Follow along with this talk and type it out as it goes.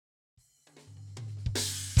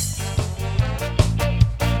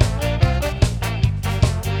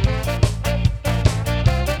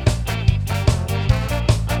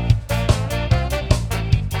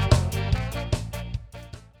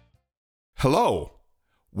Hello,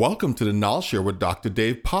 welcome to the KnolShare with Dr.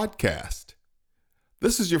 Dave podcast.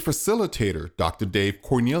 This is your facilitator, Dr. Dave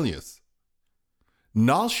Cornelius.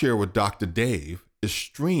 KnolShare with Dr. Dave is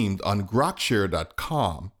streamed on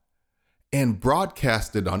grokshare.com and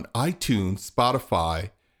broadcasted on iTunes, Spotify,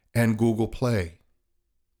 and Google Play.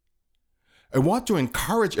 I want to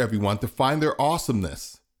encourage everyone to find their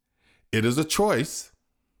awesomeness. It is a choice.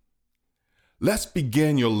 Let's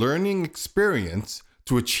begin your learning experience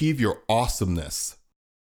to achieve your awesomeness.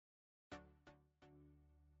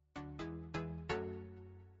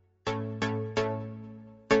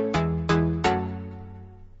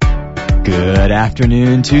 Good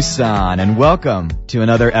afternoon, Tucson, and welcome to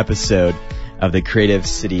another episode of the Creative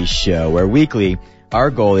City Show, where weekly our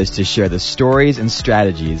goal is to share the stories and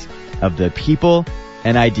strategies of the people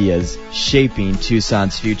and ideas shaping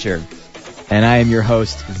Tucson's future. And I am your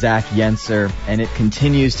host, Zach Yentzer, and it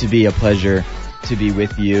continues to be a pleasure to be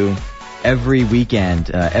with you every weekend,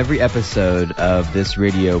 every episode of this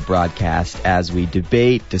radio broadcast as we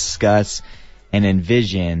debate, discuss, and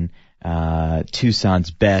envision Tucson's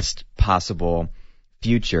best possible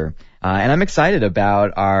future. And I'm excited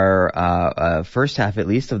about our first half, at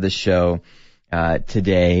least, of the show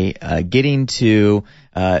today, getting to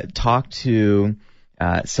talk to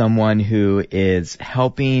someone who is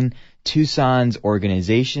helping Tucson's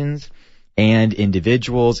organizations and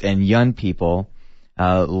individuals and young people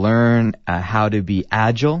learn how to be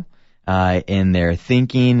agile in their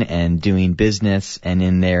thinking and doing business and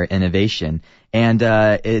in their innovation. And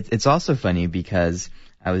it's also funny because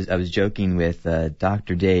I was joking with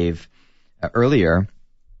Dr. Dave earlier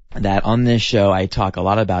that on this show I talk a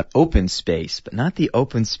lot about open space, but not the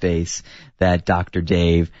open space that Dr.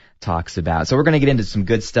 Dave talks about. So we're going to get into some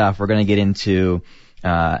good stuff. We're going to get into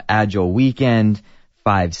Agile Weekend,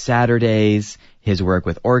 5 Saturdays, his work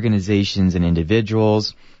with organizations and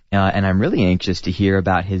individuals, and I'm really anxious to hear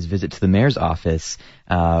about his visit to the mayor's office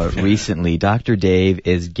recently. Dr. Dave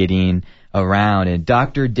is getting around, and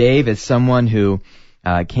Dr. Dave is someone who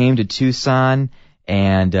came to Tucson,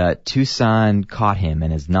 and Tucson caught him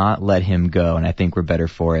and has not let him go, and I think we're better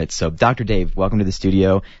for it. So, Dr. Dave, welcome to the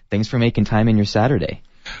studio. Thanks for making time in your Saturday.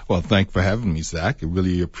 Well, thanks for having me, Zach. I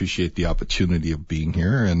really appreciate the opportunity of being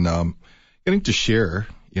here and getting to share,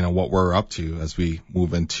 what we're up to as we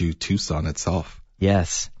move into Tucson itself.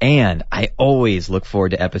 Yes, and I always look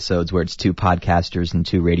forward to episodes where it's 2 podcasters and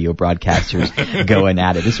 2 radio broadcasters going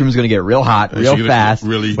at it. This room's going to get real hot, real fast,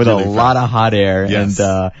 with a lot of hot air. Yes.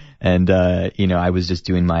 And I was just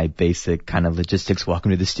doing my basic kind of logistics.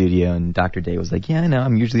 Welcome to the studio, and Dr. Day was like, "Yeah, I know,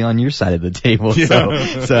 I'm usually on your side of the table."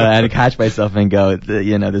 Yeah. So I had to catch myself and go,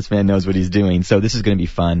 this man knows what he's doing. So this is going to be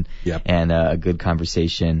fun. Yep. And a good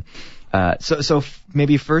conversation. So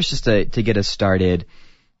maybe first, just to get us started,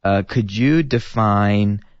 could you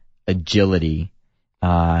define agility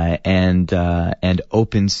and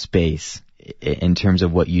open space in terms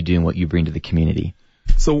of what you do and what you bring to the community?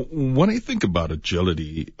 So when I think about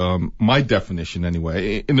agility, my definition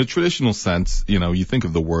anyway, in the traditional sense, you think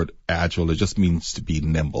of the word agile, it just means to be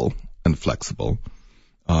nimble and flexible.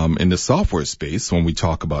 In the software space, when we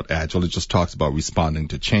talk about agile, it just talks about responding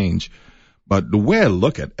to change. But the way I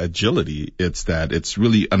look at agility, it's that it's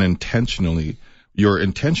really you're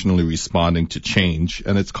intentionally responding to change,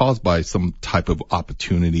 and it's caused by some type of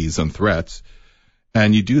opportunities and threats.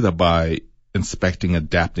 And you do that by inspecting,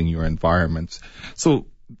 adapting your environments. So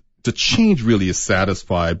the change really is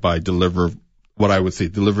satisfied by delivering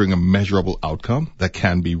a measurable outcome that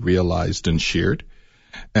can be realized and shared.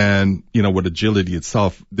 And, with agility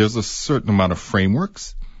itself, there's a certain amount of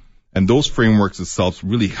frameworks, and those frameworks itself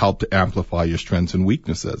really help to amplify your strengths and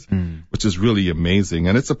weaknesses, which is really amazing.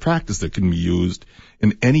 And it's a practice that can be used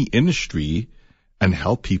in any industry and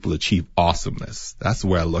help people achieve awesomeness. That's the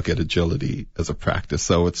way I look at agility as a practice.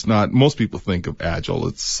 So it's not, most people think of Agile,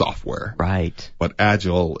 it's software. Right. But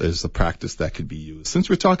Agile is a practice that could be used. Since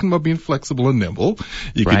we're talking about being flexible and nimble,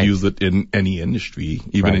 you could use it in any industry,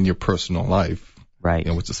 even in your personal life. Right.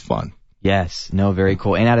 Which is fun. Yes. No, very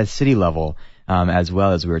cool. And at a city level, as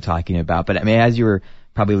well, as we were talking about. But I mean, as you were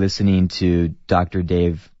probably listening to Dr.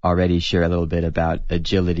 Dave already share a little bit about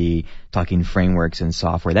agility, talking frameworks and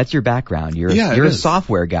software. That's your background. You're a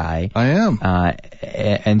software guy. I am.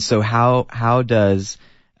 And so how does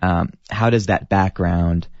that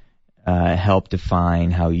background help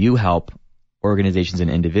define how you help organizations and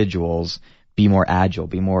individuals be more agile,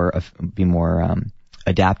 be more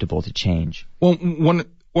adaptable to change?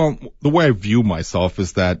 Well, the way I view myself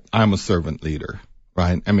is that I'm a servant leader,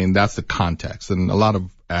 right? I mean, that's the context. And a lot of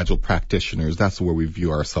Agile practitioners, that's where we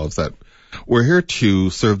view ourselves, that we're here to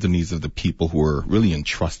serve the needs of the people who are really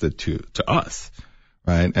entrusted to us,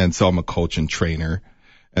 right? And so I'm a coach and trainer.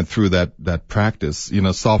 And through that practice,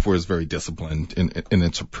 software is very disciplined in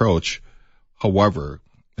its approach. However,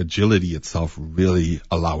 agility itself really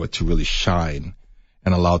allow it to really shine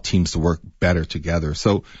and allow teams to work better together.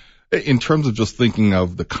 So in terms of just thinking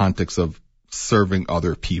of the context of serving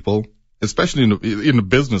other people, especially in the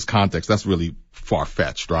business context, that's really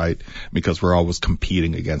far-fetched, right? Because we're always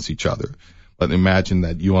competing against each other. But imagine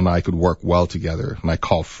that you and I could work well together, and I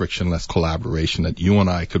call frictionless collaboration, that you and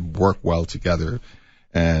I could work well together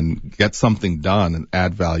and get something done and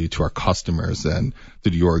add value to our customers and to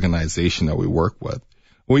the organization that we work with,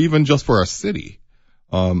 or even just for our city.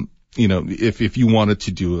 If you wanted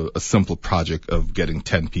to do a simple project of getting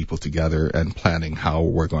 10 people together and planning how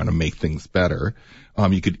we're going to make things better,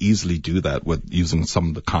 you could easily do that with using some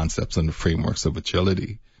of the concepts and the frameworks of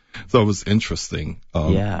agility. So it was interesting.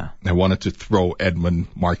 I wanted to throw Edmund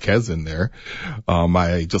Marquez in there.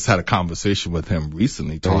 I just had a conversation with him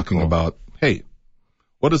recently talking about, hey,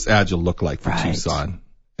 what does Agile look like for Tucson?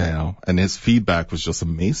 And his feedback was just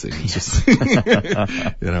amazing. It's just,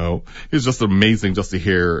 it was just amazing just to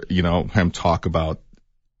hear, him talk about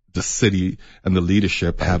the city and the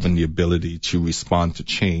leadership having the ability to respond to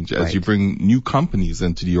change as you bring new companies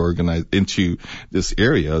into into this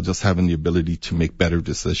area, just having the ability to make better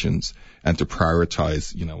decisions and to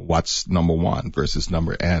prioritize, what's number one versus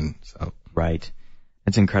number N. So. Right.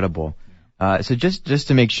 That's incredible. So just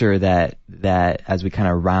to make sure that as we kind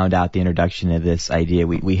of round out the introduction of this idea,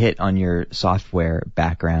 we hit on your software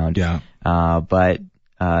background. Yeah. But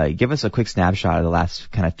give us a quick snapshot of the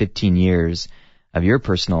last kind of 15 years of your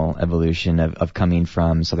personal evolution of coming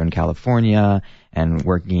from Southern California and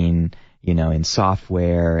working, in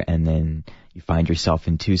software, and then you find yourself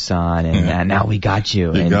in Tucson, and now we got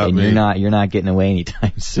you, and you're not getting away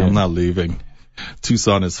anytime soon. I'm not leaving.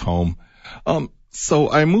 Tucson is home.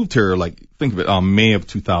 So I moved here, think of it, May of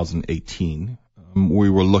 2018. We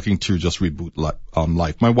were looking to just reboot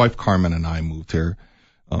life. My wife Carmen and I moved here.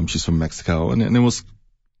 She's from Mexico, and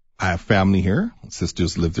I have family here.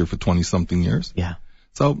 Sisters lived here for 20-something years. Yeah.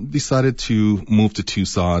 So decided to move to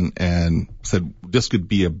Tucson and said this could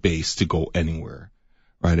be a base to go anywhere,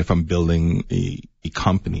 right? If I'm building a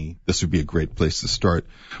company, this would be a great place to start.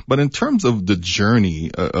 But in terms of the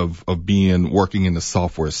journey of working in the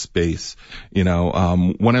software space, when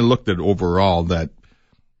I looked at overall that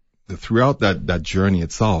throughout that journey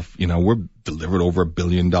itself, we're delivered over $1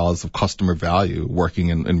 billion of customer value working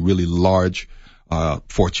in really large,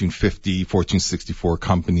 Fortune 50, Fortune 64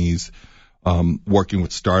 companies, working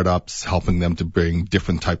with startups, helping them to bring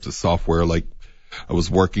different types of software. Like I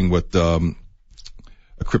was working with,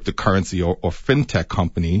 a cryptocurrency or fintech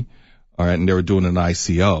company, all right, and they were doing an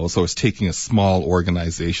ICO. So I was taking a small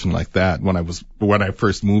organization like that. When I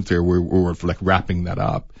first moved here, we were wrapping that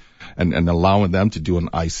up and allowing them to do an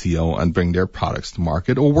ICO and bring their products to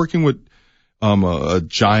market, or working with, a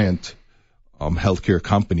giant, healthcare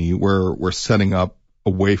company where we're setting up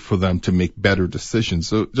a way for them to make better decisions.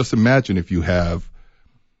 So just imagine if you have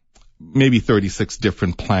maybe 36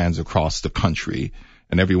 different plans across the country,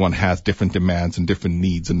 and everyone has different demands and different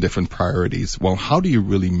needs and different priorities. Well, how do you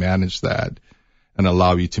really manage that and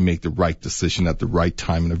allow you to make the right decision at the right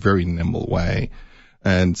time in a very nimble way?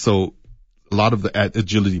 And so a lot of the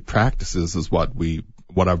agility practices is what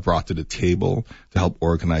I've brought to the table to help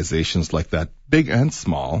organizations like that, big and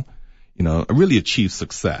small, really achieve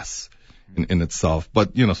success in itself.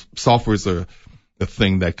 But, software is a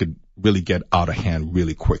thing that could really get out of hand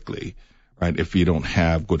really quickly. Right, if you don't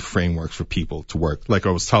have good frameworks for people to work. Like I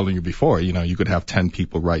was telling you before, you could have 10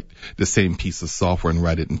 people write the same piece of software and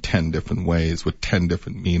write it in 10 different ways with 10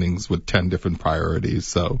 different meanings, with 10 different priorities.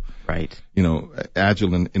 So, right,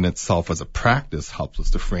 Agile in itself as a practice helps us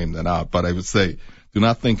to frame that out. But I would say, do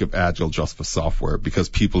not think of Agile just for software, because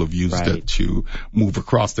people have used it to move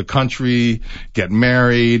across the country, get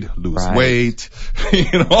married, lose weight,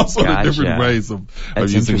 all sort of different ways of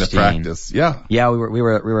using the practice. Yeah. Yeah, we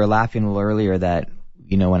were laughing a little earlier that,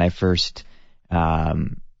 when I first met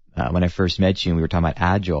you and we were talking about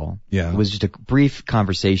Agile, it was just a brief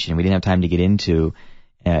conversation. We didn't have time to get into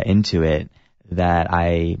it. That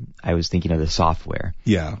I was thinking of the software.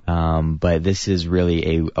 Yeah. But this is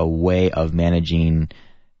really a way of managing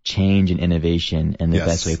change and innovation in the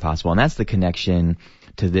best way possible. And that's the connection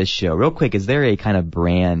to this show. Real quick, is there a kind of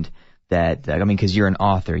brand that, because you're an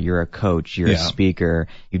author, you're a coach, you're a speaker,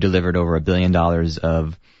 you delivered over $1 billion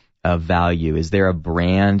of value. Is there a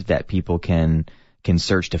brand that people can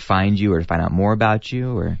search to find you or to find out more about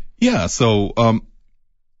you? Or? Yeah. So,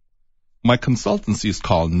 my consultancy is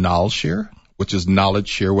called KnolShare, which is knowledge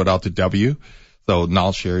share without the W. So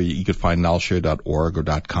KnolShare, you could find KnolShare.org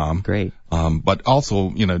or .com. Great. But also,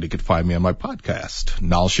 they could find me on my podcast,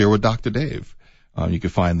 KnolShare with Dr. Dave. You can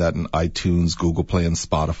find that in iTunes, Google Play, and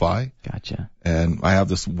Spotify. Gotcha. And I have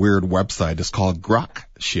this weird website. It's called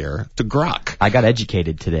GrokShare to Grok. I got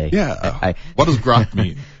educated today. Yeah. What does Grok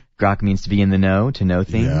mean? Grok means to be in the know, to know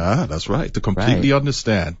things. Yeah, that's right. To completely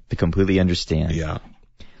understand. To completely understand. Yeah.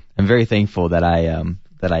 I'm very thankful that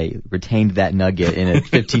I retained that nugget in a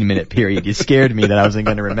 15-minute period. You scared me that I wasn't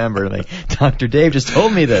going to remember. Like, Dr. Dave just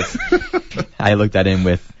told me this. I looked at him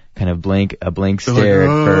with kind of a blank stare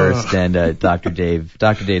at first, and Dr.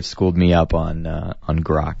 Dave schooled me up on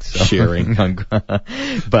Grok. So. Sharing.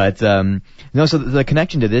 But no, so the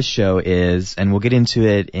connection to this show is, and we'll get into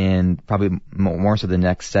it in probably more so the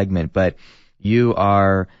next segment, but you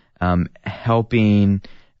are helping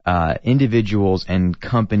individuals and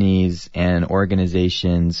companies and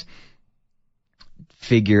organizations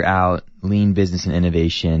figure out lean business and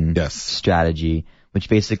innovation strategy, which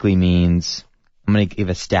basically means, I'm going to give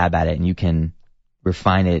a stab at it and you can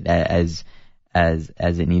refine it as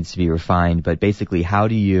it needs to be refined. But basically, how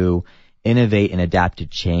do you innovate and adapt to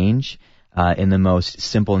change in the most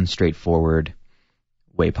simple and straightforward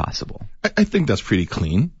way possible? I think that's pretty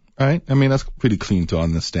clean, right? I mean, that's pretty clean to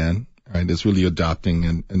understand, right? It's really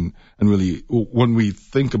adapting and really, when we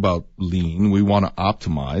think about lean, we want to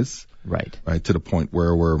optimize. Right, to the point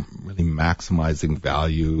where we're really maximizing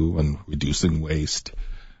value and reducing waste.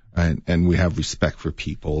 Right? And we have respect for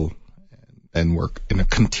people and work in a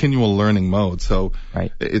continual learning mode. So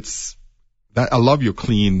it's that, I love your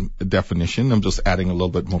clean definition. I'm just adding a little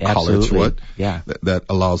bit more color to it. Yeah. That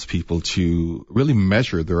allows people to really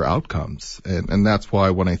measure their outcomes. And that's why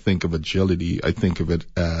when I think of agility, I think of it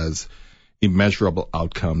as a measurable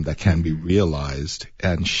outcome that can be realized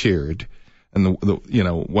and shared. And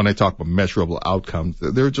when I talk about measurable outcomes,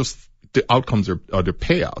 they're just, the outcomes are the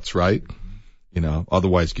payouts, right?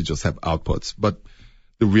 Otherwise you just have outputs. But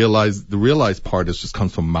the realized part just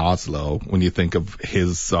comes from Maslow when you think of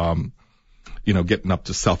his, getting up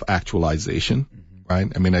to self-actualization,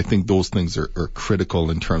 right? I mean, I think those things are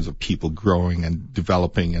critical in terms of people growing and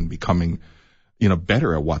developing and becoming,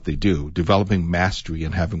 better at what they do, developing mastery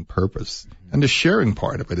and having purpose. And the sharing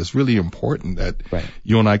part of it is really important, that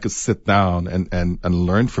you and I could sit down and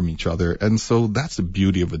learn from each other. And so that's the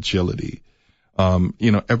beauty of agility.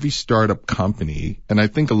 Every startup company, and I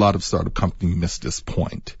think a lot of startup companies miss this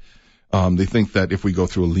point. They think that if we go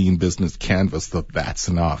through a lean business canvas, that's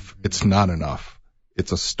enough. It's not enough.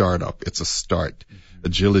 It's a startup. It's a start.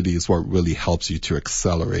 Agility is what really helps you to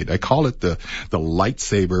accelerate. I call it the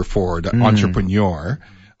lightsaber for the entrepreneur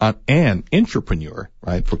and intrapreneur,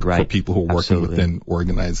 right? For people who are working within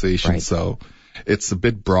organizations. Right. So it's a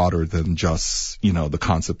bit broader than just, the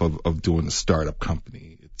concept of doing a startup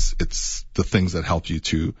company. It's the things that help you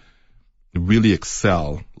to really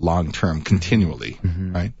excel long-term continually,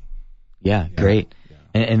 right? Yeah, great.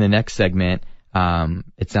 Yeah. In the next segment,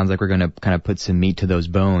 it sounds like we're going to kind of put some meat to those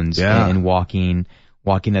bones and walking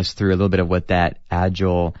us through a little bit of what that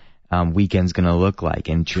Agile weekend's going to look like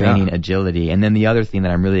and training agility. And then the other thing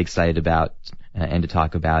that I'm really excited about and to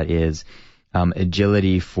talk about is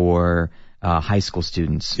agility for high school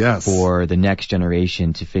students, for the next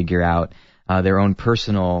generation to figure out their own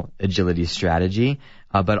personal agility strategy,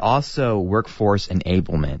 but also workforce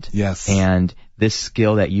enablement. Yes. And this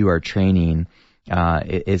skill that you are training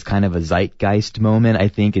is kind of a zeitgeist moment, I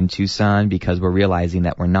think, in Tucson, because we're realizing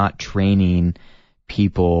that we're not training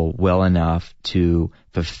people well enough to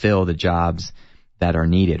fulfill the jobs that are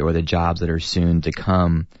needed or the jobs that are soon to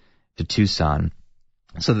come to Tucson.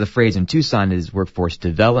 So the phrase in Tucson is workforce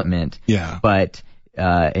development. Yeah. But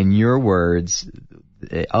in your words,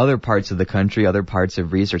 other parts of the country, other parts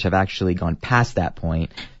of research have actually gone past that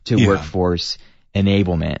point to workforce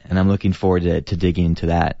enablement. And I'm looking forward to digging into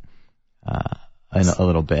that in a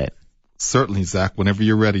little bit. Certainly, Zach, whenever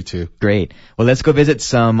you're ready to. Great. Well, let's go visit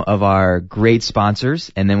some of our great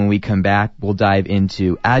sponsors. And then when we come back, we'll dive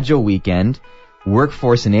into Agile Weekend,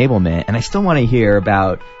 workforce enablement. And I still want to hear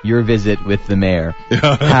about your visit with the mayor.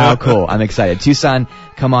 How cool. I'm excited. Tucson,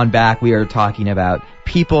 come on back. We are talking about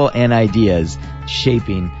people and ideas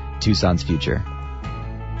shaping Tucson's future.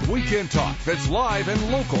 Weekend talk that's live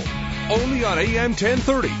and local. Only on AM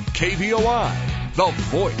 1030 KVOI, The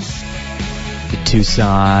Voice.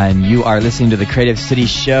 Tucson, you are listening to the Creative City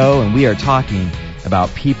Show, and we are talking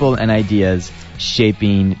about people and ideas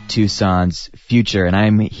shaping Tucson's future. And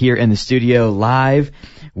I'm here in the studio live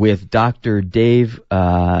with Dr. Dave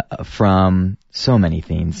from so many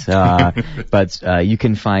things. But you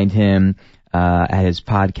can find him at his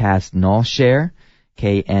podcast KnolShare,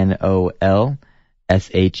 KnolShare.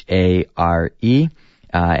 S-H-A-R-E.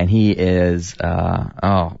 And he is,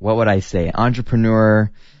 what would I say?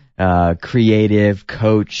 Entrepreneur, creative,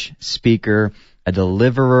 coach, speaker, a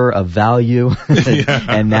deliverer of value.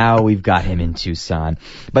 And now we've got him in Tucson.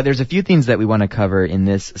 But there's a few things that we want to cover in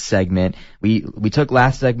this segment. We took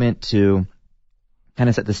last segment to kind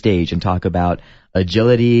of set the stage and talk about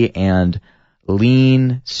agility and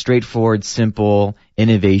lean, straightforward, simple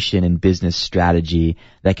innovation and business strategy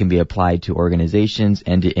that can be applied to organizations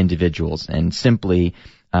and to individuals. And simply,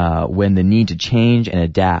 when the need to change and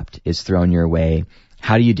adapt is thrown your way,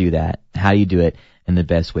 how do you do that? How do you do it in the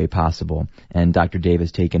best way possible? And Dr. Dave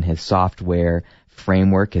has taken his software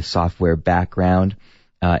framework, his software background,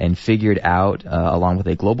 and figured out, along with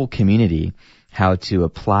a global community, how to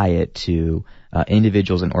apply it to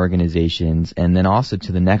individuals and organizations, and then also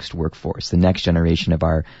to the next workforce, the next generation of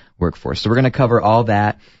our workforce. So we're going to cover all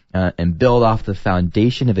that and build off the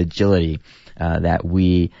foundation of agility that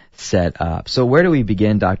we set up. So where do we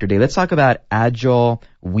begin, Dr. Dave? Let's talk about Agile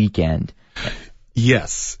Weekend.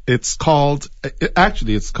 Yes, it's called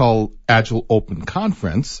Agile Open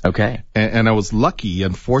Conference. Okay. And I was lucky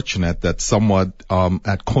and fortunate that someone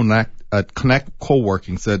at Connect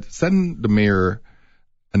Co-working said, send the mayor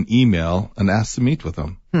an email and ask to meet with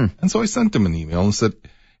him. And so I sent him an email and said,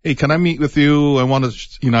 hey, can I meet with you? I want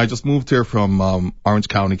to, I just moved here from Orange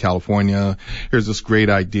County, California. Here's this great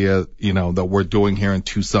idea, that we're doing here in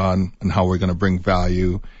Tucson and how we're going to bring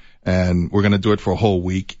value. And we're going to do it for a whole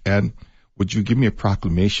week. And would you give me a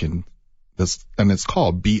proclamation? And it's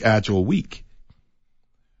called Be Agile Week.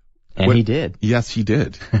 And he did. Yes, he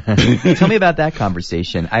did. Tell me about that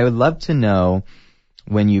conversation. I would love to know,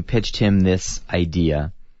 when you pitched him this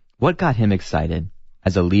idea, what got him excited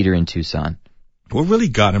as a leader in Tucson? What really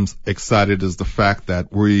got him excited is the fact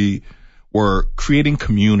that we were creating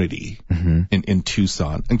community in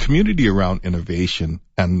Tucson, and community around innovation.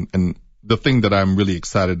 And the thing that I'm really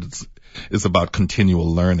excited is about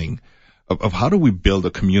continual learning of how do we build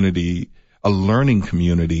a community, a learning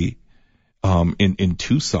community in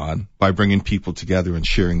Tucson by bringing people together and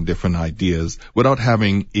sharing different ideas without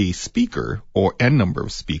having a speaker or n number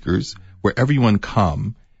of speakers, where everyone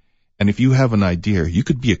come. And if you have an idea, you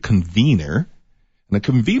could be a convener. And a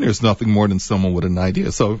convener is nothing more than someone with an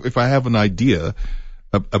idea. So if I have an idea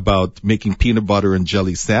about making peanut butter and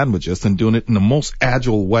jelly sandwiches and doing it in the most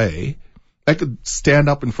agile way, I could stand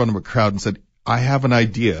up in front of a crowd and say, I have an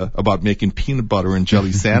idea about making peanut butter and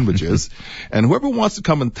jelly sandwiches, and whoever wants to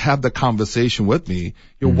come and have that conversation with me,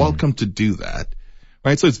 you're welcome to do that.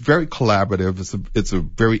 Right? So it's very collaborative. It's a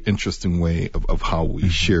very interesting way of how we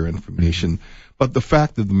share information. But the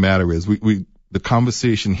fact of the matter is the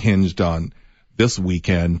conversation hinged on this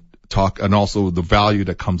weekend talk, and also the value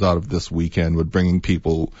that comes out of this weekend with bringing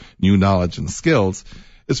people new knowledge and skills.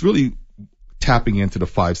 It's really tapping into the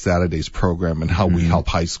 5 Saturdays program and how we help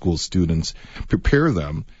high school students prepare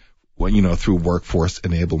them, through workforce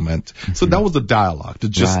enablement. So that was the dialogue, the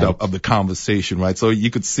gist of the conversation, right? So you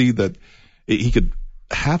could see that he could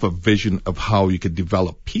have a vision of how you could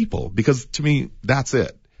develop people, because to me, that's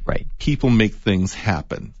it. Right. People make things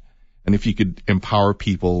happen. And if you could empower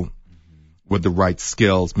people with the right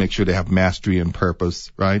skills, make sure they have mastery and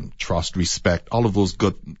purpose, right? Trust, respect, all those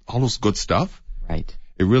good stuff. Right.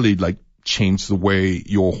 It really change the way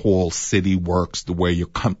your whole city works, the way your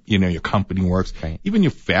company works, even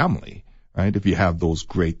your family, right? If you have those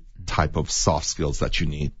great type of soft skills that you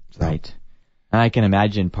need. So. Right. And I can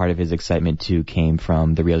imagine part of his excitement too came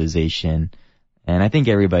from the realization, and I think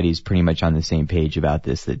everybody's pretty much on the same page about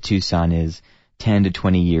this, that Tucson is 10 to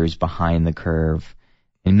 20 years behind the curve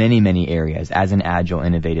in many, many areas as an agile,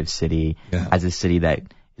 innovative city, as a city that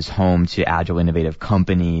is home to agile, innovative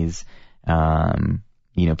companies,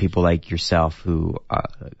 people like yourself who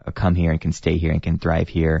come here and can stay here and can thrive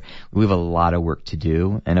here. We have a lot of work to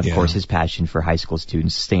do. And of course, his passion for high school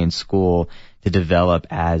students to stay in school, to develop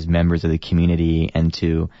as members of the community, and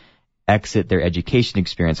to exit their education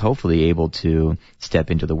experience, hopefully able to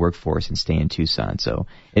step into the workforce and stay in Tucson. So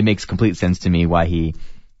it makes complete sense to me why he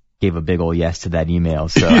gave a big old yes to that email.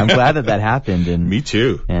 So I'm glad that happened. And me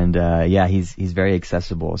too. And he's very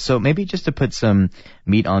accessible. So maybe just to put some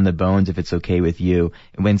meat on the bones, if it's okay with you,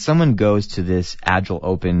 when someone goes to this Agile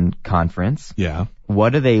Open conference,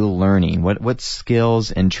 what are they learning? What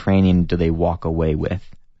skills and training do they walk away with?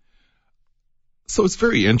 So it's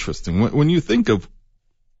very interesting. When you think of,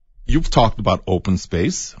 you've talked about open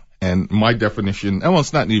space, and my definition, well,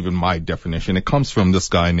 it's not even my definition. It comes from this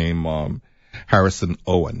guy named Harrison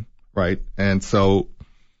Owen. Right. And so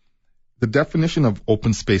the definition of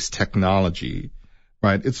open space technology,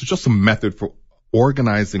 right, it's just a method for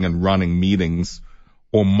organizing and running meetings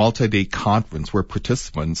or multi-day conference where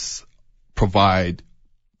participants provide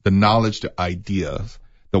the knowledge, the ideas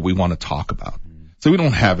that we want to talk about. So we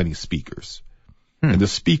don't have any speakers. And the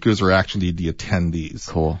speakers are actually the attendees.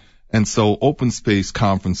 Cool. And so open space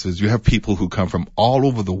conferences, you have people who come from all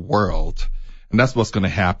over the world. And that's what's going to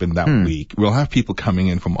happen that week. We'll have people coming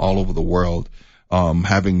in from all over the world,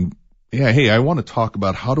 hey, I want to talk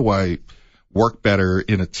about how do I work better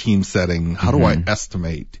in a team setting? How do I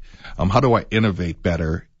estimate? How do I innovate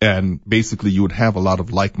better? And basically you would have a lot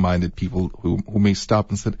of like-minded people who may stop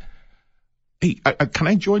and say, hey, can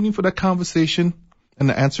I join you for that conversation? And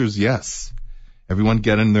the answer is yes. Everyone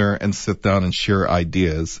get in there and sit down and share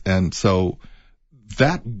ideas. And so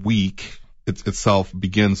that week itself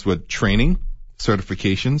begins with training,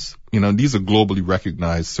 certifications. These are globally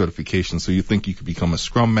recognized certifications. So you think you could become a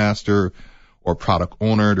Scrum Master or product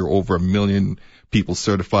owner. There are over 1 million people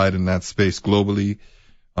certified in that space globally.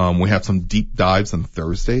 We have some deep dives on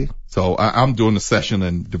Thursday. So I'm doing a session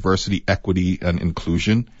on diversity, equity, and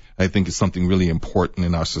inclusion. I think it's something really important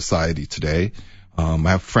in our society today. I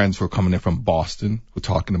have friends who are coming in from Boston who are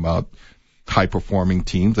talking about high-performing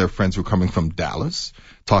teams. I have friends who are coming from Dallas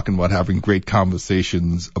talking about having great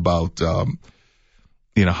conversations about,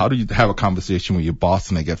 how do you have a conversation with your boss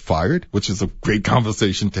and they get fired, which is a great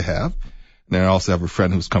conversation to have. And then I also have a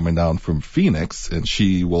friend who's coming down from Phoenix, and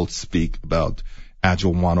she will speak about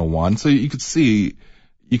Agile 101. So you could see,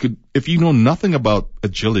 if you know nothing about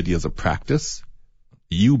agility as a practice,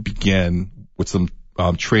 you begin with some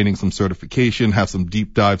training, some certification, have some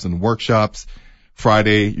deep dives and workshops.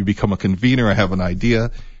 Friday, you become a convener. I have an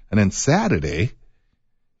idea. And then Saturday,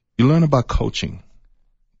 you learn about coaching,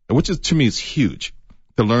 which is, to me, is huge.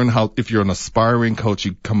 To learn how, if you're an aspiring coach,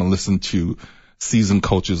 you come and listen to seasoned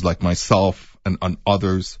coaches like myself and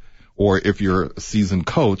others. Or if you're a seasoned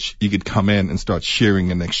coach, you could come in and start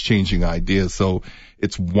sharing and exchanging ideas. So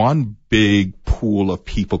it's one big pool of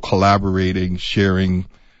people collaborating, sharing,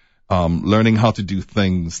 learning how to do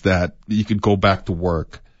things that you could go back to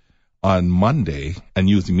work on Monday and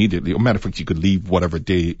use immediately. Or matter of fact, you could leave whatever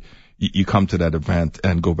day you come to that event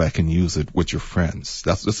and go back and use it with your friends.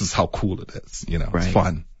 This is how cool it is. Right. It's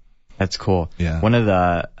fun. That's cool. Yeah.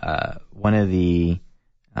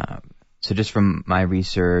 So just from my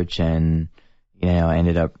research and, I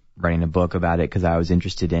ended up writing a book about it because I was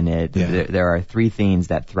interested in it. Yeah. There are 3 things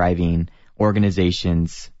that thriving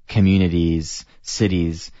organizations, communities,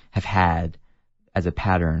 cities have had as a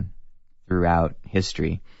pattern throughout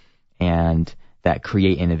history, and that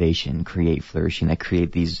create innovation, create flourishing, that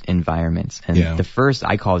create these environments. And the first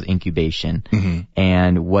I call is incubation.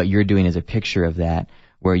 And what you're doing is a picture of that,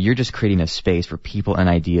 where you're just creating a space for people and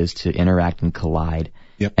ideas to interact and collide.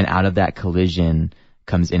 Yep. And out of that collision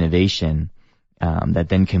comes innovation that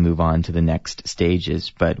then can move on to the next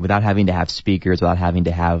stages. But without having to have speakers, without having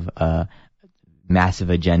to have massive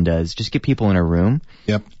agendas, just get people in a room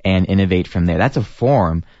and innovate from there. That's a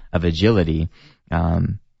form of agility,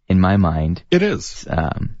 in my mind. It is.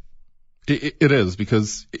 It is,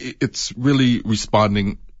 because it's really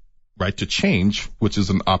responding right to change, which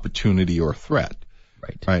is an opportunity or a threat.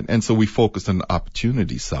 Right. And so we focus on the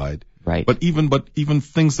opportunity side. Right. But even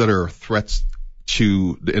things that are threats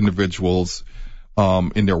to the individuals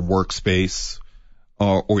in their workspace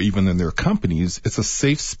or even in their companies, it's a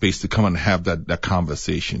safe space to come and have that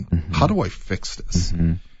conversation. How do I fix this?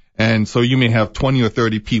 And so you may have 20 or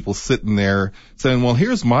 30 people sitting there saying, well,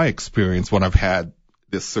 here's my experience when I've had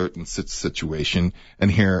this certain situation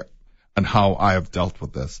and how I have dealt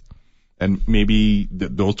with this. And maybe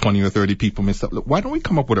those 20 or 30 people may say, look, why don't we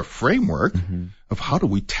come up with a framework of how do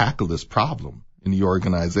we tackle this problem in the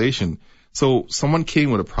organization? So someone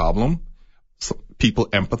came with a problem, so people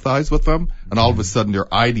empathize with them, and all of a sudden they're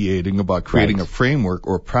ideating about creating a framework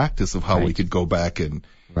or a practice of how we could go back and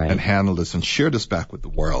handle this and share this back with the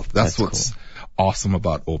world. That's what's awesome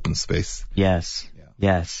about open space. Yes.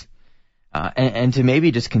 And to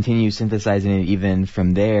maybe just continue synthesizing it even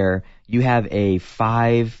from there, you have a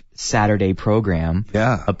 5-Saturday program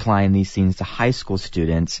applying these things to high school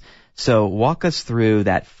students. So walk us through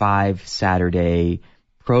that 5-Saturday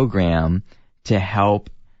program to help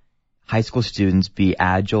high school students be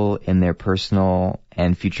agile in their personal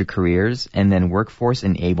and future careers, and then workforce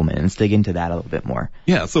enablement. And let's dig into that a little bit more.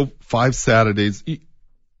 Yeah, so 5 Saturdays,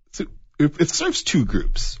 it serves 2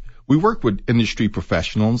 groups. We work with industry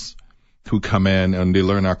professionals who come in and they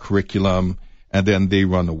learn our curriculum, and then they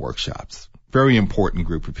run the workshops. Very important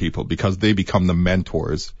group of people because they become the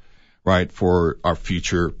mentors, right, for our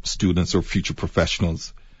future students or future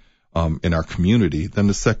professionals in our community. Then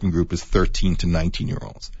the second group is 13 to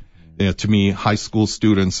 19-year-olds. To me, high school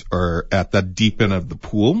students are at that deep end of the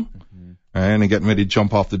pool, and they're getting ready to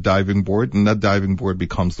jump off the diving board, and that diving board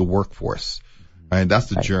becomes the workforce, right? That's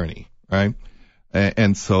the journey, right?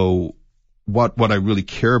 And so what I really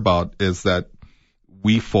care about is that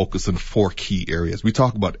we focus on 4 key areas. We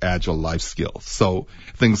talk about agile life skills. So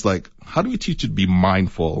things like, how do we teach you to be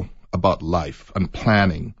mindful about life and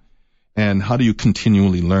planning? And how do you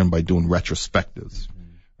continually learn by doing retrospectives,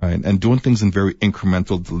 right? And doing things in very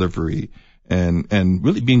incremental delivery and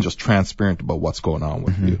really being just transparent about what's going on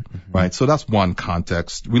with you, right? So that's one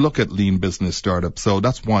context. We look at lean business startups. So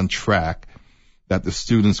that's one track that the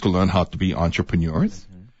students can learn how to be entrepreneurs.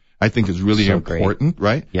 I think is really important,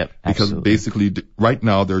 right? Yep, because absolutely. basically right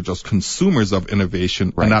now they're just consumers of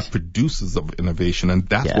innovation and not producers of innovation, and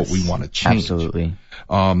that's what we want to change. Absolutely.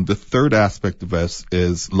 The third aspect of this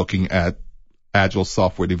is looking at agile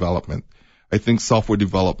software development. I think software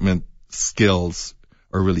development skills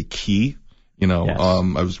are really key. You know,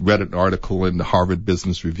 I read an article in the Harvard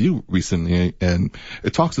Business Review recently, and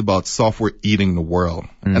it talks about software eating the world,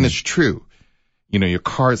 and it's true. You know, your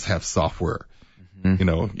cars have software. You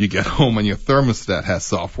know, you get home and your thermostat has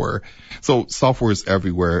software. So software is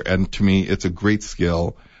everywhere. And to me, it's a great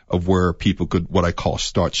skill of where people could, what I call,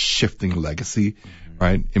 start shifting legacy,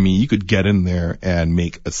 right? I mean, you could get in there and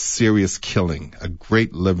make a serious killing, a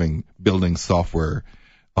great living building software,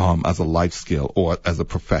 as a life skill or as a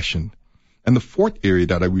profession. And the fourth area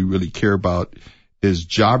that we really care about is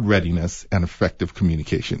job readiness and effective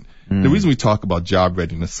communication. The reason we talk about job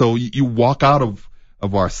readiness, so you walk out of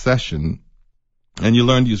our session and you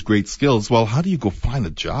learn these great skills. Well, how do you go find a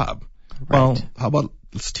job? Right. Well, how about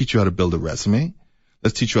let's teach you how to build a resume.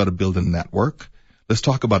 Let's teach you how to build a network. Let's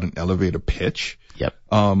talk about an elevator pitch. Yep.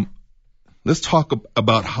 Let's talk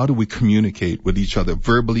about how do we communicate with each other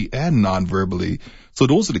verbally and non-verbally. So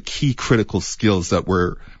those are the key critical skills that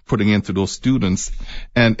we're putting into those students.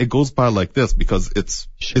 And it goes by like this because it's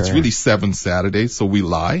really 7 Saturdays, so we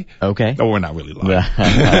lie. Okay. No, we're not really lying.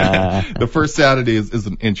 The first Saturday is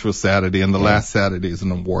an intro Saturday, and the last Saturday is an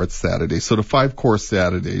awards Saturday. So the 5 core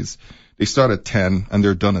Saturdays, they start at 10 and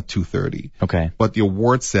they're done at 2:30. Okay. But the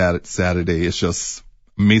awards Saturday is just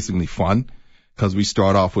amazingly fun because we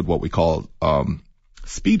start off with what we call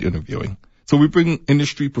speed interviewing. So we bring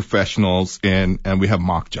industry professionals in and we have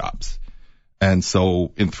mock jobs. And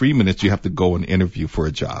so in 3 minutes, you have to go and interview for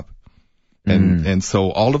a job. And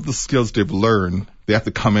so all of the skills they've learned, they have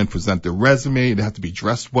to come in, present their resume. They have to be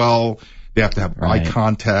dressed well. They have to have eye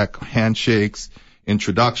contact, handshakes,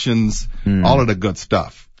 introductions, all of the good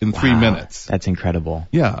stuff in 3 minutes. That's incredible.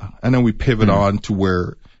 Yeah. And then we pivot on to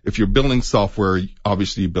where if you're building software,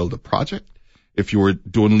 obviously you build a project. If you were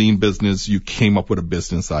doing lean business, you came up with a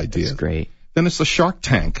business idea. That's great. Then it's a Shark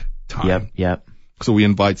Tank time. Yep. So we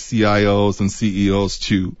invite CIOs and CEOs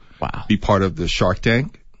to be part of the Shark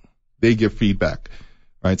Tank. They give feedback,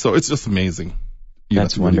 right? So it's just amazing.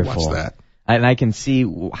 That's wonderful. Really watch that. And I can see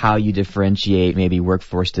how you differentiate maybe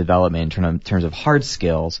workforce development in terms of hard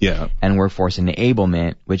skills and workforce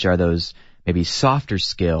enablement, which are those maybe softer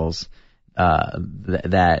skills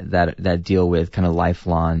that deal with kind of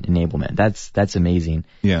lifelong enablement. That's amazing.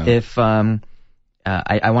 Yeah. If I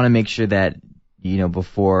want to make sure that, you know,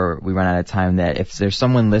 before we run out of time, that if there's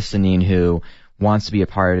someone listening who wants to be a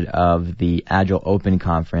part of the Agile Open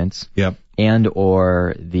Conference and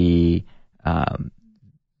or the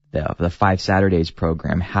 5 Saturdays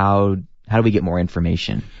program, how do we get more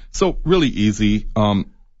information? So really easy. The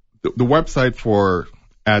website for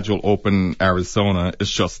Agile Open Arizona is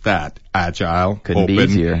just that,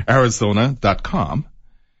 agileopenarizona.com.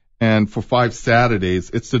 And for 5 Saturdays,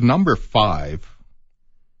 it's the number 5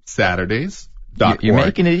 Saturdays.org. You're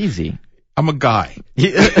making it easy. I'm a guy.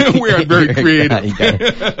 We are very creative.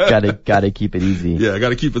 Gotta keep it easy. Yeah,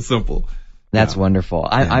 gotta keep it simple. That's wonderful.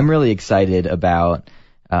 I'm really excited about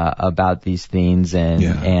these things,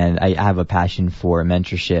 and I have a passion for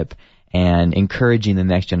mentorship and encouraging the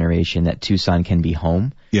next generation that Tucson can be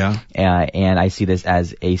home. Yeah. And I see this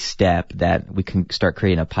as a step that we can start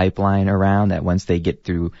creating a pipeline around that once they get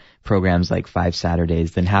through programs like 5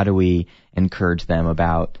 Saturdays, then how do we encourage them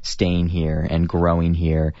about staying here and growing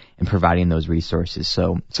here and providing those resources?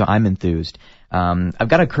 So I'm enthused. I've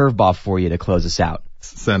got a curveball for you to close us out.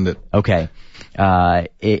 Send it. Okay.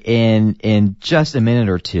 In just a minute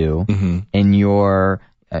or two, in your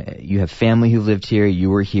you have family who lived here. You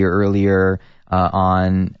were here earlier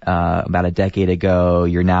on about a decade ago.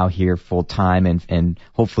 You're now here full time and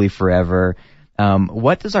hopefully forever.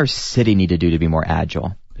 What does our city need to do to be more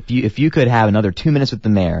agile? If you could have another 2 minutes with the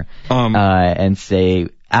mayor and say,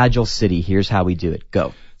 Agile City, here's how we do it.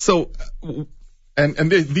 Go. So, and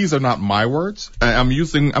these are not my words. I'm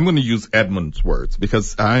going to use Edmund's words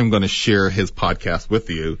because I'm going to share his podcast with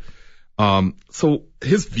you. So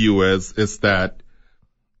his view is that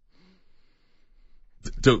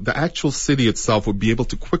the actual city itself would be able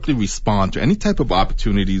to quickly respond to any type of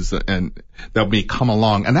opportunities and that may come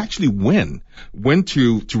along and actually win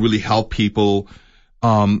to really help people,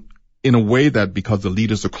 in a way that because the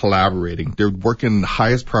leaders are collaborating, they're working the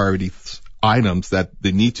highest priority items that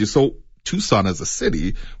they need to. So Tucson as a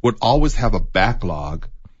city would always have a backlog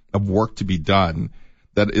of work to be done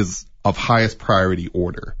that is of highest priority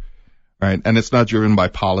order. Right. And it's not driven by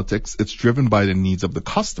politics. It's driven by the needs of the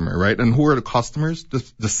customer. Right. And who are the customers?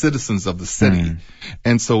 The citizens of the city.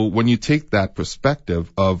 And so when you take that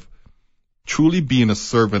perspective of truly being a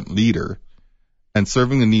servant leader and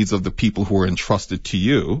serving the needs of the people who are entrusted to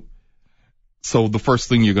you, so the first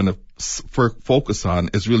thing you're going to focus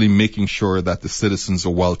on is really making sure that the citizens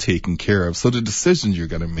are well taken care of. So the decisions you're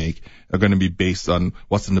going to make are going to be based on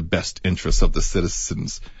what's in the best interest of the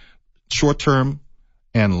citizens, short term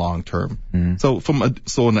and long term. So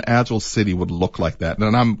an agile city would look like that.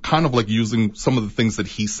 And I'm kind of like using some of the things that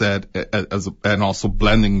he said and also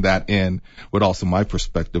blending that in with also my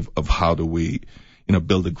perspective of how do we,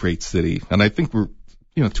 build a great city. And I think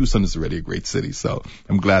Tucson is already a great city. So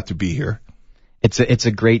I'm glad to be here. It's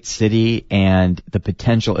a great city and the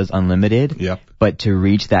potential is unlimited. Yep. But to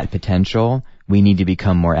reach that potential, we need to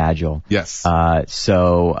become more agile. Yes.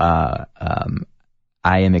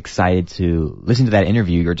 I am excited to listen to that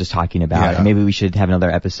interview you were just talking about. Yeah. And maybe we should have another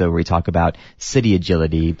episode where we talk about city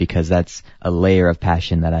agility, because that's a layer of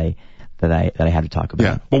passion that I have to talk about.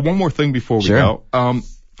 Yeah. But one more thing before we Sure. go.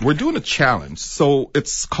 We're doing a challenge. So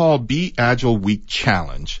it's called Be Agile Week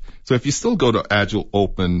Challenge. So if you still go to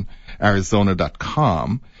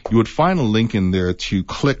agileopanarizona.com, you would find a link in there to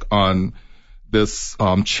click on this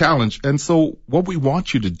challenge. And so what we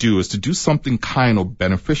want you to do is to do something kind of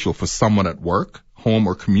beneficial for someone at work, home,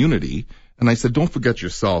 or community. And I said, don't forget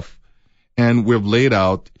yourself. And we've laid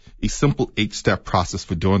out a simple 8-step process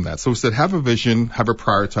for doing that. So we said, have a vision, have a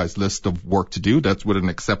prioritized list of work to do. That's with an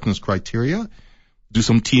acceptance criteria. Do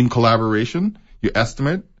some team collaboration. You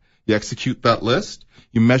estimate, you execute that list,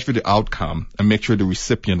 you measure the outcome and make sure the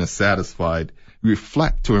recipient is satisfied. You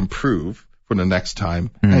reflect to improve for the next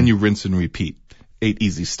time, and you rinse and repeat. 8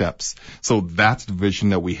 easy steps. So that's the vision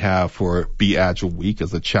that we have for Be Agile Week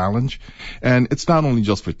as a challenge. And it's not only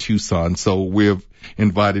just for Tucson. So we've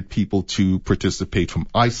invited people to participate from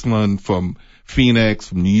Iceland, from Phoenix,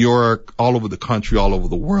 from New York, all over the country, all over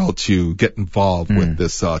the world to get involved with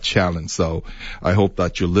this challenge. So I hope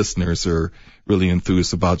that your listeners are really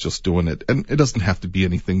enthused about just doing it. And it doesn't have to be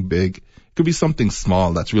anything big. It could be something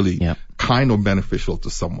small that's really kind of beneficial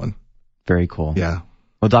to someone. Very cool. Yeah.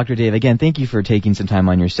 Well, Dr. Dave, again, thank you for taking some time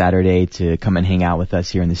on your Saturday to come and hang out with us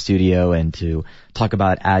here in the studio and to talk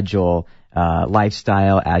about agile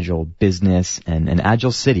lifestyle, agile business, and an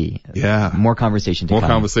agile city. Yeah. More conversation to come. More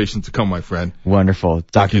conversation to come, my friend. Wonderful.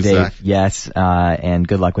 Dr. you, Dave, Zach. yes, and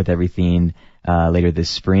good luck with everything later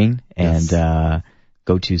this spring. And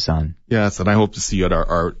go Tucson. Yes, and I hope to see you at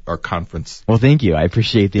our conference. Well, thank you. I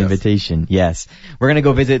appreciate the invitation. Yes. We're going to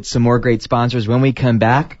go visit some more great sponsors. When we come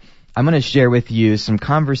back, I'm going to share with you some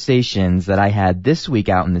conversations that I had this week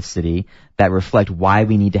out in the city that reflect why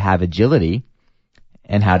we need to have agility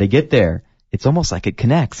and how to get there. It's almost like it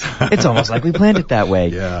connects. It's almost like we planned it that way.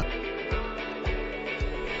 Yeah.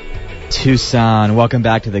 Tucson, welcome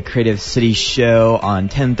back to the Creative City Show on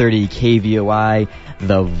 1030 KVOI,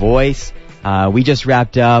 The Voice. We just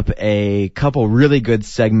wrapped up a couple really good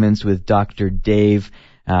segments with Dr. Dave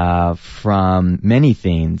from many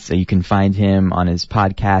things. You can find him on his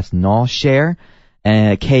podcast KnolShare,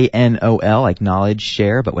 KNOL, like knowledge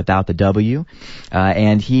share, but without the W.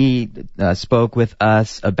 And he spoke with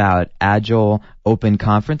us about Agile Open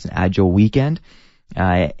Conference, an Agile Weekend,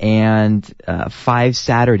 and 5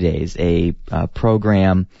 Saturdays, a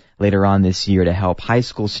program later on this year to help high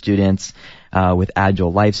school students with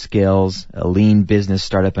agile life skills, lean business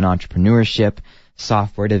startup and entrepreneurship,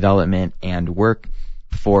 software development, and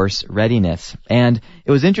workforce readiness. And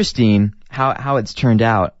it was interesting how it's turned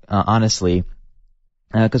out, honestly,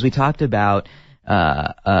 because we talked about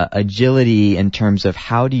agility in terms of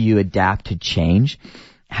how do you adapt to change,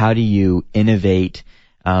 how do you innovate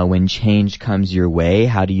when change comes your way,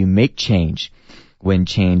 how do you make change when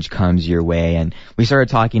change comes your way. And we started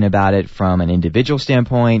talking about it from an individual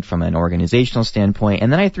standpoint, from an organizational standpoint,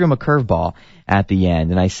 and then I threw him a curveball at the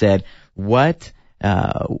end, and I said, what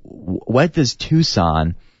does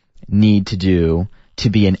Tucson need to do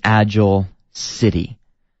to be an agile city?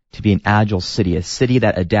 To be an agile city, a city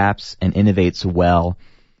that adapts and innovates well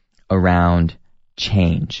around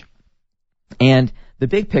change. And the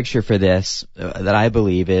big picture for this that I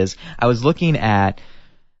believe is, I was looking at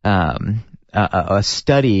a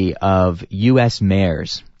study of U.S.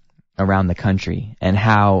 mayors around the country and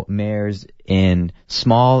how mayors in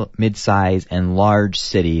small, mid-size, and large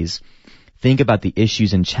cities think about the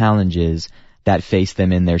issues and challenges that face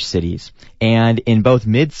them in their cities. And in both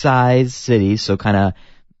mid-size cities, so kind of,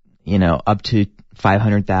 up to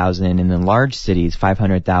 500,000, and in large cities,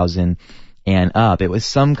 500,000 and up, it was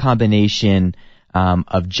some combination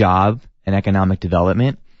of job and economic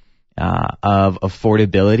development, of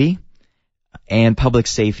affordability, and public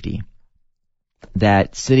safety.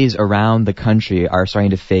 That cities around the country are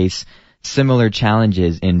starting to face similar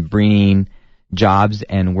challenges in bringing jobs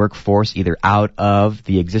and workforce either out of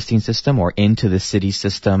the existing system or into the city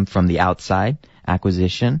system from the outside,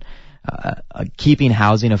 acquisition, keeping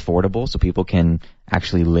housing affordable so people can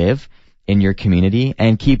actually live in your community,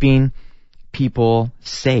 and keeping people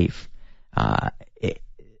safe.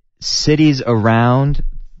 Cities around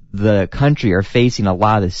the country are facing a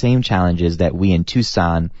lot of the same challenges that we in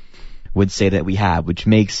Tucson would say that we have, which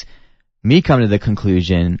makes me come to the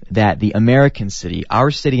conclusion that the American city,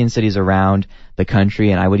 our city and cities around the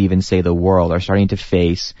country, and I would even say the world, are starting to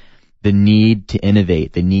face the need to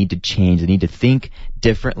innovate, the need to change, the need to think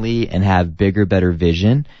differently and have bigger, better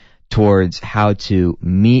vision towards how to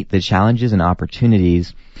meet the challenges and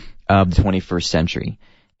opportunities of the 21st century.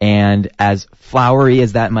 And as flowery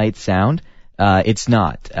as that might sound, it's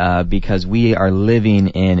not, because we are living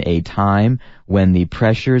in a time when the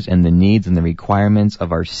pressures and the needs and the requirements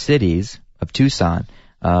of our cities, of Tucson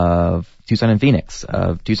and Phoenix,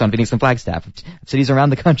 and Flagstaff, cities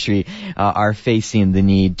around the country, are facing the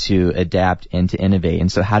need to adapt and to innovate.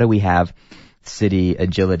 And so how do we have city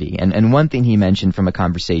agility? And one thing he mentioned from a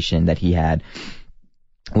conversation that he had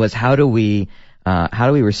was how do we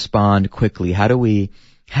respond quickly? How do we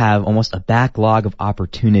have almost a backlog of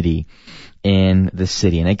opportunity in the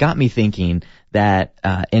city? And it got me thinking that,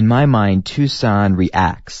 in my mind, Tucson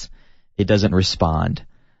reacts. It doesn't respond.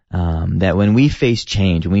 That when we face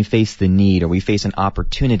change, when we face the need, or we face an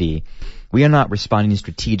opportunity, we are not responding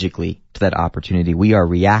strategically to that opportunity. We are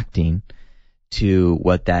reacting to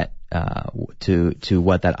what that, to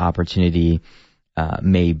what that opportunity,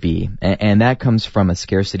 may be. And that comes from a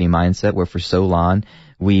scarcity mindset where for so long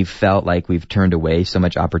we've felt like we've turned away so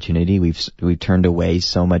much opportunity. We've turned away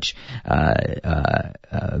so much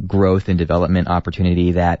growth and development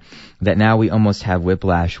opportunity that now we almost have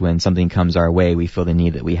whiplash when something comes our way. We feel the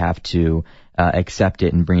need that we have to accept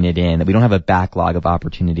it and bring it in. That we don't have a backlog of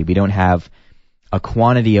opportunity. We don't have a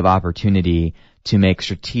quantity of opportunity to make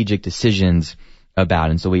strategic decisions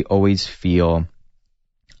about. And so we always feel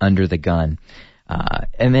under the gun.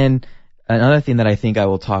 And then another thing that I think I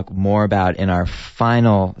will talk more about in our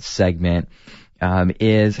final segment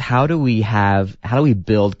is how do we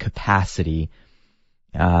build capacity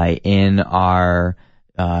in our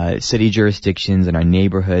city jurisdictions and our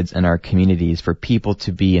neighborhoods and our communities for people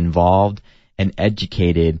to be involved and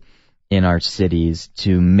educated in our cities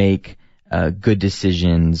to make good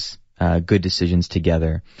decisions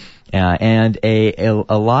together. And a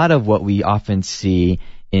lot of what we often see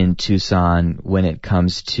in Tucson when it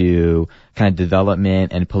comes to kind of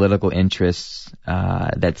development and political interests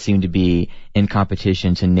that seem to be in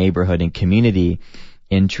competition to neighborhood and community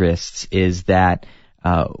interests is that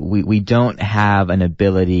we don't have an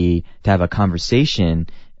ability to have a conversation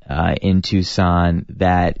in Tucson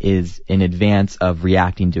that is in advance of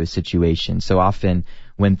reacting to a situation. So often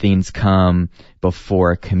when things come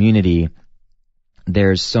before a community,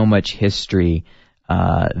 there's so much history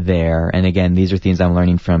there. And again, these are things I'm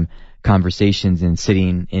learning from conversations and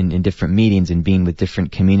sitting in different meetings and being with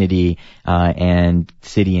different community and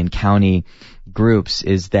city and county groups,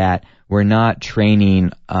 is that we're not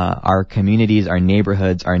training our communities, our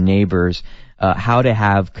neighborhoods, our neighbors how to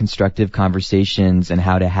have constructive conversations and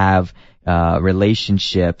how to have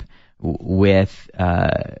relationship with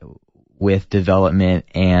development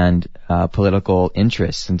and political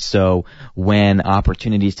interests. And so when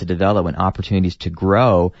opportunities to develop, when opportunities to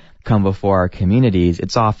grow come before our communities,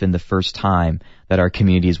 it's often the first time that our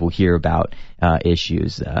communities will hear about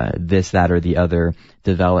issues, this, that, or the other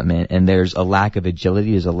development. And there's a lack of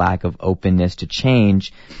agility, there's a lack of openness to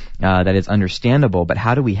change that is understandable. But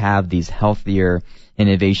how do we have these healthier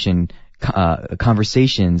innovation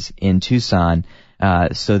conversations in Tucson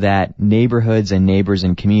so that neighborhoods and neighbors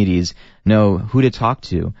and communities know who to talk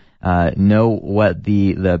to, know what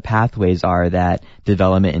the pathways are that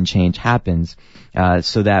development and change happens,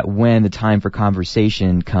 so that when the time for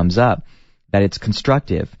conversation comes up, that it's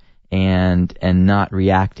constructive and not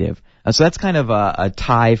reactive. So that's kind of a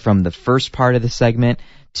tie from the first part of the segment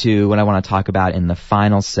to what I want to talk about in the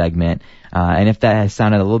final segment. And if that has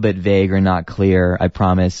sounded a little bit vague or not clear, I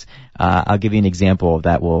promise I'll give you an example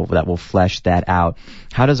that will flesh that out.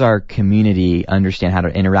 How does our community understand how to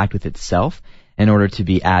interact with itself in order to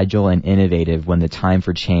be agile and innovative when the time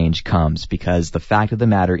for change comes? Because the fact of the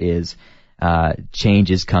matter is, change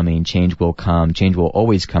is coming, change will come, change will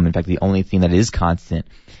always come. In fact, the only thing that is constant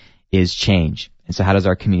is change. And so how does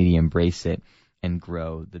our community embrace it and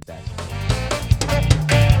grow the best?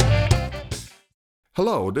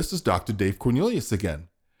 Hello, this is Dr. Dave Cornelius again.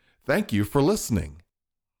 Thank you for listening.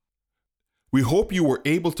 We hope you were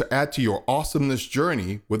able to add to your awesomeness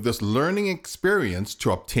journey with this learning experience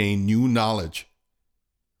to obtain new knowledge.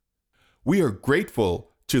 We are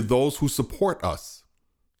grateful to those who support us.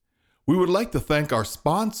 We would like to thank our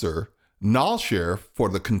sponsor, KnolShare, for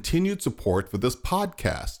the continued support for this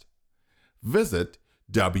podcast. Visit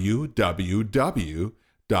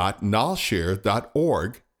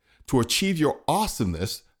www.knolshare.org to achieve your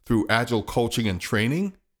awesomeness through agile coaching and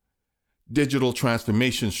training, digital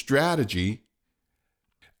transformation strategy,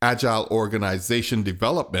 agile organization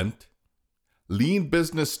development, lean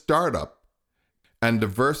business startup, and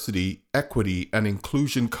diversity, equity, and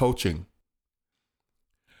inclusion coaching.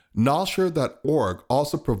 KnolShare.org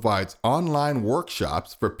also provides online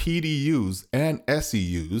workshops for PDUs and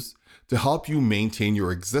SEUs to help you maintain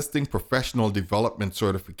your existing professional development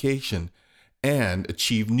certification and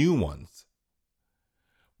achieve new ones.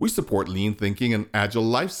 We support lean thinking and agile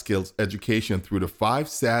life skills education through the 5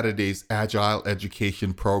 Saturdays Agile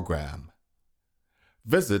Education Program.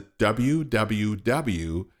 Visit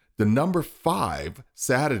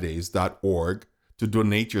www.5saturdays.org to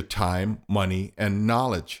donate your time, money, and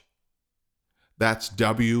knowledge. That's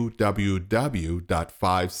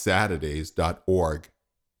www.5saturdays.org.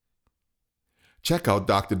 Check out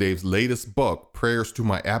Dr. Dave's latest book, Prayers to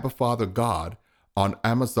My Abba Father God, on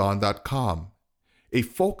Amazon.com, a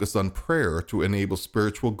focus on prayer to enable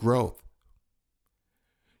spiritual growth.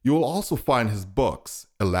 You will also find his books,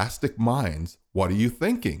 Elastic Minds, What Are You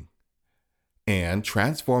Thinking? And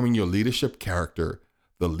Transforming Your Leadership Character,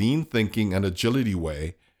 The Lean Thinking and Agility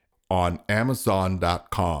Way, on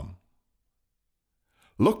Amazon.com.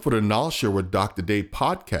 Look for the KnolShare with Dr. Dave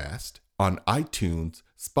podcast on iTunes,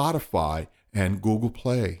 Spotify, and Google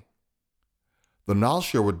Play. The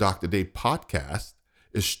KnolShare with Dr. Dave podcast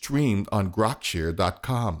is streamed on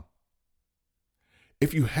grokshare.com.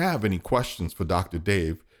 If you have any questions for Dr.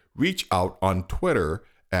 Dave, reach out on Twitter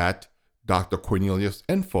at Dr. Cornelius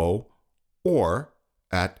Info or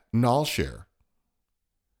at KnolShare.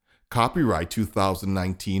 Copyright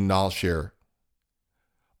 2019 KnolShare.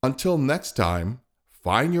 Until next time,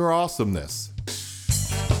 find your awesomeness.